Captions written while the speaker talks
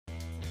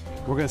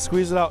We're going to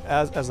squeeze it out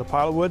as the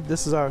pilot would.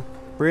 This is our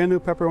brand new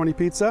pepperoni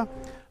pizza.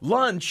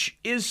 Lunch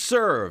is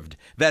served.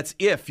 That's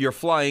if you're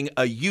flying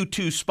a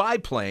U-2 spy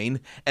plane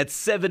at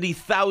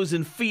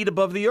 70,000 feet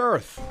above the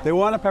earth. They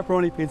want a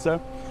pepperoni pizza,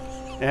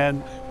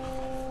 and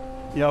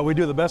we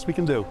do the best we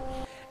can do.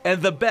 And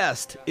the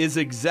best is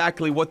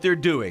exactly what they're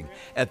doing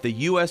at the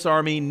U.S.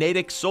 Army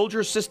Natick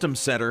Soldier Systems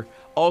Center,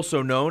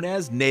 also known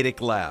as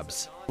Natick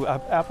Labs. We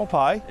have apple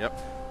pie,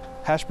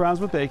 hash browns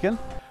with bacon.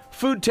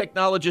 Food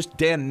technologist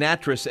Dan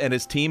Natris and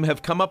his team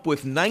have come up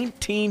with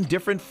 19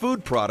 different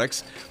food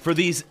products for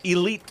these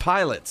elite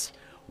pilots.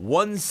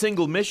 One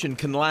single mission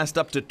can last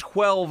up to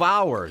 12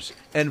 hours,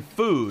 and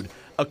food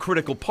a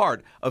critical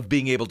part of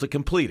being able to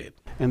complete it.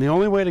 And the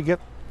only way to get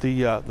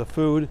the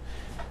food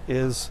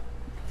is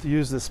to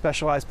use this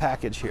specialized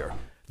package here.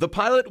 The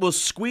pilot will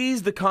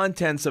squeeze the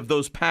contents of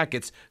those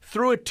packets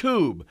through a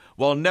tube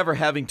while never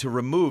having to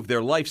remove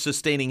their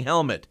life-sustaining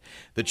helmet.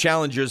 The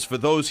challenges for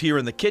those here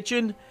in the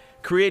kitchen: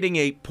 creating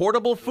a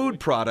portable food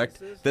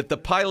product that the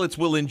pilots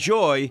will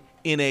enjoy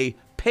in a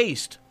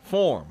paste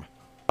form.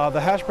 The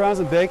hash browns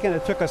and bacon,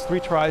 it took us 3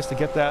 tries to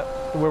get that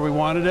where we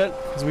wanted it,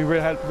 because we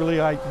had really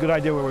good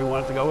idea where we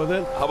wanted to go with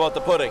it. How about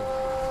the pudding?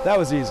 That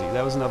was easy.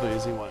 That was another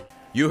easy one.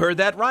 You heard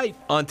that right.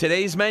 On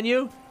today's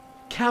menu,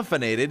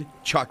 caffeinated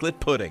chocolate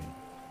pudding.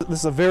 This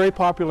is a very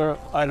popular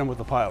item with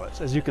the pilots,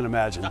 as you can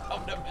imagine. I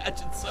would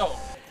imagine so.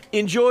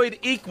 Enjoyed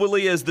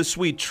equally as the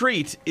sweet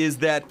treat is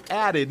that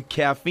added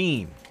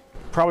caffeine.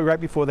 Probably right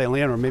before they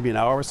land, or maybe an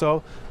hour or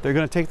so, they're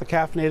going to take the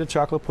caffeinated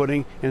chocolate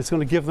pudding, and it's going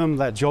to give them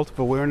that jolt of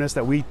awareness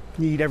that we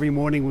need every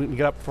morning when we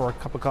get up for a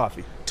cup of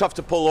coffee. Tough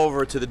to pull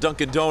over to the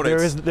Dunkin'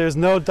 Donuts. There's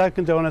no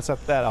Dunkin' Donuts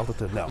at that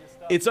altitude, no.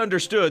 It's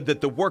understood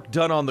that the work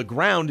done on the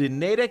ground in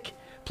Natick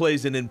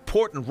plays an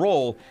important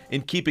role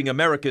in keeping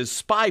America's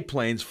spy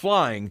planes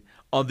flying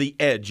on the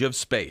edge of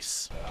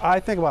space. I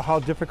think about how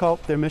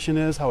difficult their mission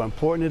is, how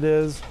important it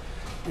is,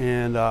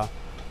 and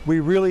we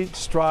really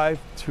strive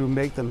to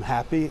make them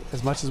happy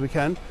as much as we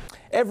can.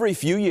 Every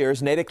few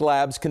years, Natick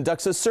Labs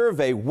conducts a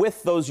survey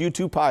with those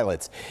U-2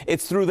 pilots.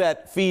 It's through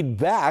that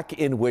feedback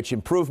in which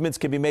improvements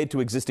can be made to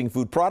existing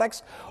food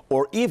products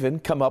or even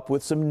come up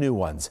with some new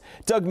ones.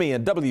 Doug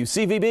Meehan,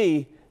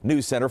 WCVB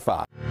News Center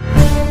 5.